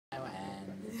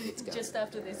Just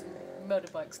after this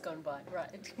motorbike's gone by. Right,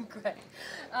 great.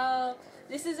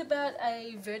 This is about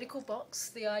a vertical box.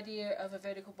 The idea of a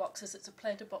vertical box is it's a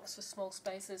planter box for small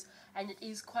spaces, and it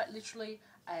is quite literally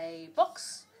a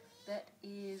box that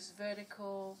is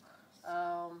vertical.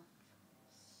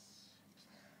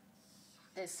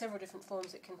 There's several different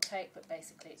forms it can take, but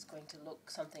basically it's going to look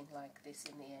something like this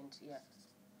in the end. Yeah.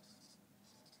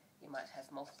 You might have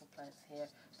multiple plants here,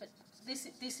 but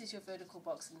this is your vertical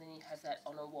box, and then you have that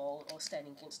on a wall or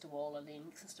standing against a wall or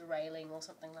leaning against a railing or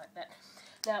something like that.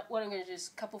 Now what I'm going to do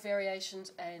is a couple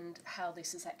variations and how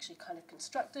this is actually kind of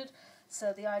constructed.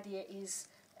 So the idea is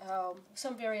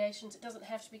some variations, it doesn't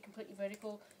have to be completely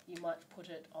vertical. You might put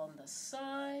it on the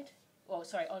side, or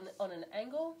sorry, on an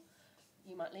angle.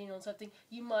 You might lean on something.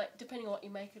 You might, depending on what you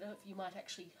make it of, you might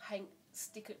actually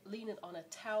lean it on a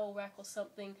towel rack or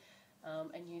something.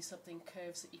 And use something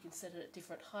curved so that you can set it at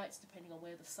different heights depending on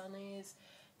where the sun is.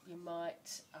 You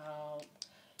might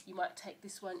take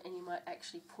this one and you might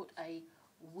actually put a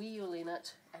wheel in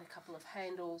it and a couple of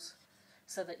handles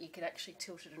so that you can actually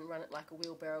tilt it and run it like a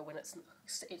wheelbarrow when it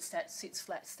sits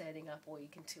flat standing up, or you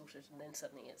can tilt it and then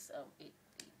suddenly it's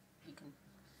you can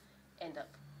end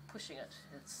up pushing it.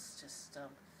 It's just show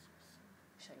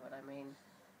you what I mean.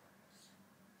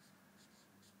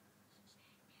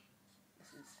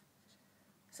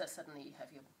 So suddenly you have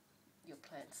your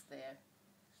plants there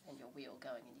and your wheel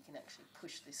going, and you can actually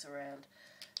push this around.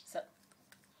 So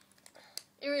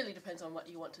it really depends on what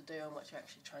you want to do and what you're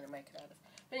actually trying to make it out of.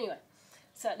 But anyway,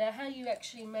 so now how you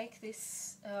actually make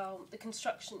this, the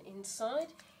construction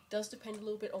inside, does depend a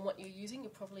little bit on what you're using.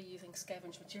 You're probably using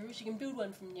scavenged materials. You can build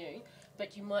one from new,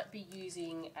 but you might be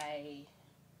using a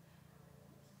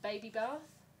baby bath.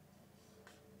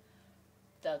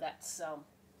 Though that's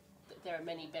there are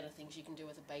many better things you can do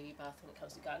with a baby bath when it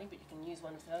comes to gardening, but you can use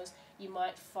one of those. You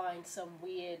might find some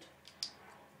kind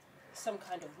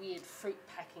of weird fruit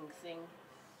packing thing.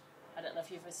 I don't know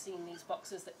if you've ever seen these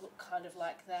boxes that look kind of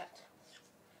like that,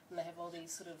 and they have all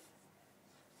these sort of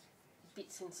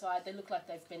bits inside. They look like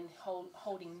they've been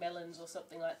holding melons or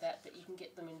something like that, but you can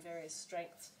get them in various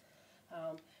strengths.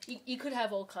 You could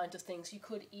have all kinds of things. You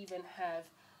could even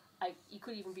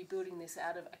be building this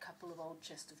out of a couple of old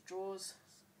chest of drawers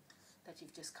that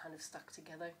you've just kind of stuck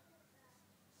together.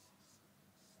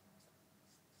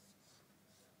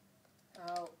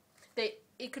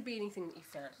 It could be anything that you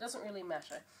found. It doesn't really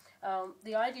matter.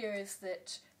 The idea is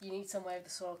that you need some way of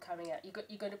the soil coming out.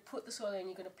 You're going to put the soil in,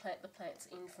 you're going to plant the plants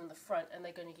in from the front, and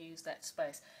they're going to use that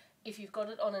space. If you've got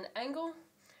it on an angle,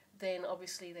 then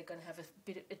obviously they're going to have a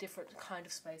different kind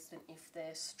of space than if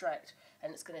they're straight,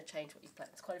 and it's going to change what you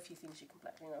plant. There's quite a few things you can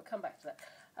plant. I'll come back to that.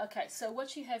 Okay, so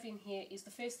what you have in here is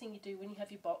the first thing you do when you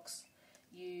have your box.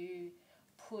 You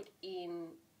put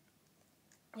in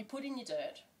your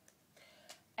dirt,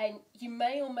 and you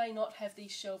may or may not have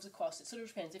these shelves across. It sort of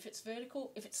depends. If it's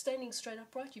vertical, if it's standing straight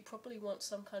upright, you probably want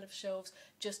some kind of shelves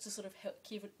just to sort of help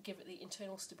give it the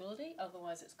internal stability.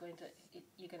 Otherwise,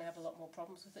 you're going to have a lot more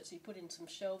problems with it. So you put in some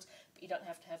shelves, but you don't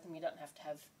have to have them. You don't have to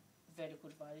have vertical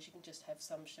dividers. You can just have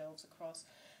some shelves across.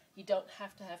 You don't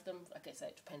have to have them. Like I say,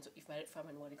 it depends what you've made it from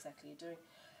and what exactly you're doing.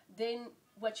 Then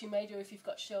what you may do if you've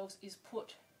got shelves is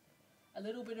put a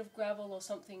little bit of gravel or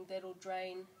something that'll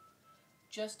drain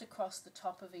just across the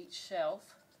top of each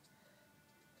shelf,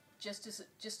 just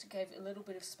to give a little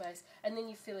bit of space, and then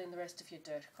you fill in the rest of your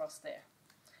dirt across there.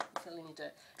 You fill in your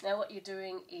dirt. Now what you're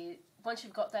doing is, once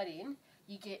you've got that in,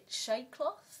 you get shade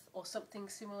cloth or something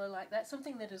similar like that,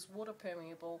 something that is water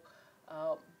permeable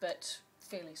but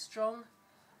fairly strong.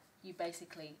 You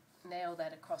basically nail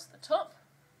that across the top,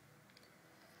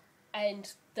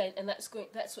 and that's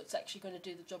what's actually going to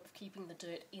do the job of keeping the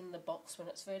dirt in the box when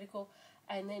it's vertical.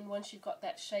 And then once you've got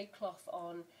that shade cloth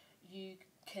on, you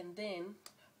can then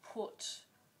put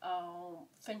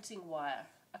fencing wire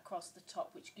across the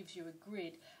top, which gives you a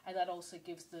grid, and that also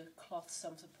gives the cloth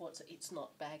some support so it's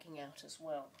not bagging out as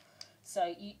well.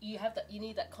 So you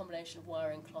need that combination of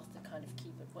wire and cloth to kind of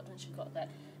keep it. Once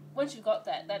you've got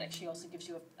that, that actually also gives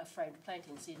you a framed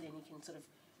planting, so then you can sort of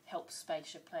help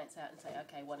space your plants out and say,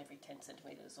 okay, one every 10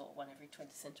 centimetres or one every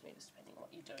 20 centimetres, depending on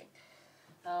what you're doing.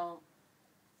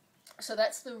 So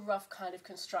that's the rough kind of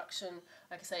construction.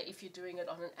 Like I say, if you're doing it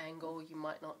on an angle, you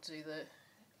might not do the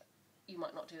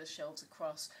shelves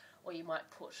across, or you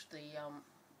might put the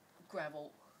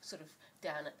gravel sort of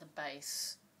down at the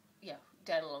base,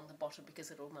 down along the bottom,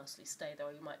 because it'll mostly stay there.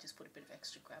 Or you might just put a bit of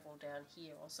extra gravel down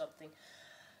here or something.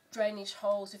 Drainage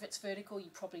holes, if it's vertical, you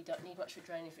probably don't need much for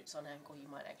drain. If it's on angle, you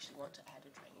might actually want to add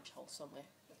a drainage hole somewhere.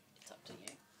 It's up to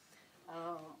you.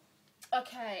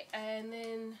 Okay, and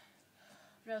then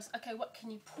what else? Okay, what can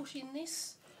you put in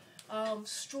this?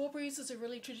 Strawberries is a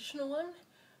really traditional one.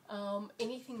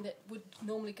 Anything that would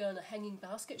normally go in a hanging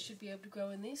basket should be able to grow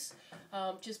in this.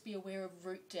 Just be aware of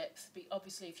root depth.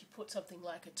 Obviously, if you put something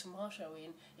like a tomato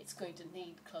in, it's going to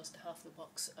need close to half the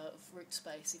box of root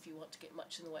space if you want to get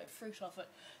much in the way of fruit off it.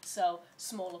 So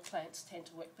smaller plants tend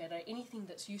to work better. Anything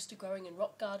that's used to growing in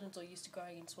rock gardens or used to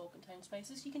growing in small contained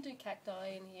spaces, you can do cacti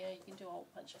in here. You can do a whole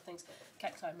bunch of things.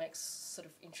 Cacti makes sort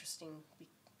of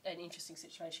an interesting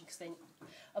situation, because then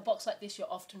a box like this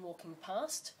you're often walking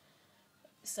past.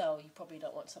 So you probably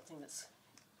don't want something that's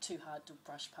too hard to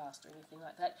brush past or anything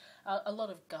like that. A lot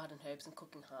of garden herbs and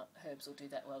cooking herbs will do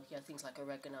that well. You know, things like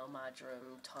oregano,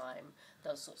 marjoram, thyme,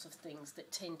 those sorts of things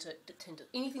that tend to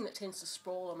anything that tends to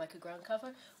sprawl or make a ground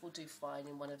cover will do fine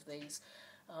in one of these.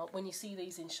 When you see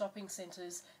these in shopping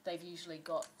centres, they've usually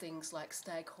got things like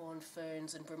staghorn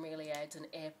ferns and bromeliads and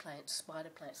air plants, spider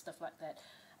plants, stuff like that.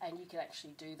 And you can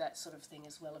actually do that sort of thing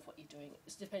as well of what you're doing.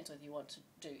 It depends whether you want to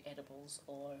do edibles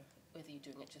or whether you're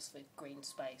doing it just for green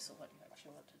space or what you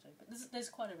actually want to do. But there's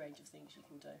quite a range of things you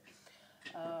can do.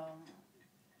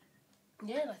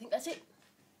 Yeah, and I think that's it.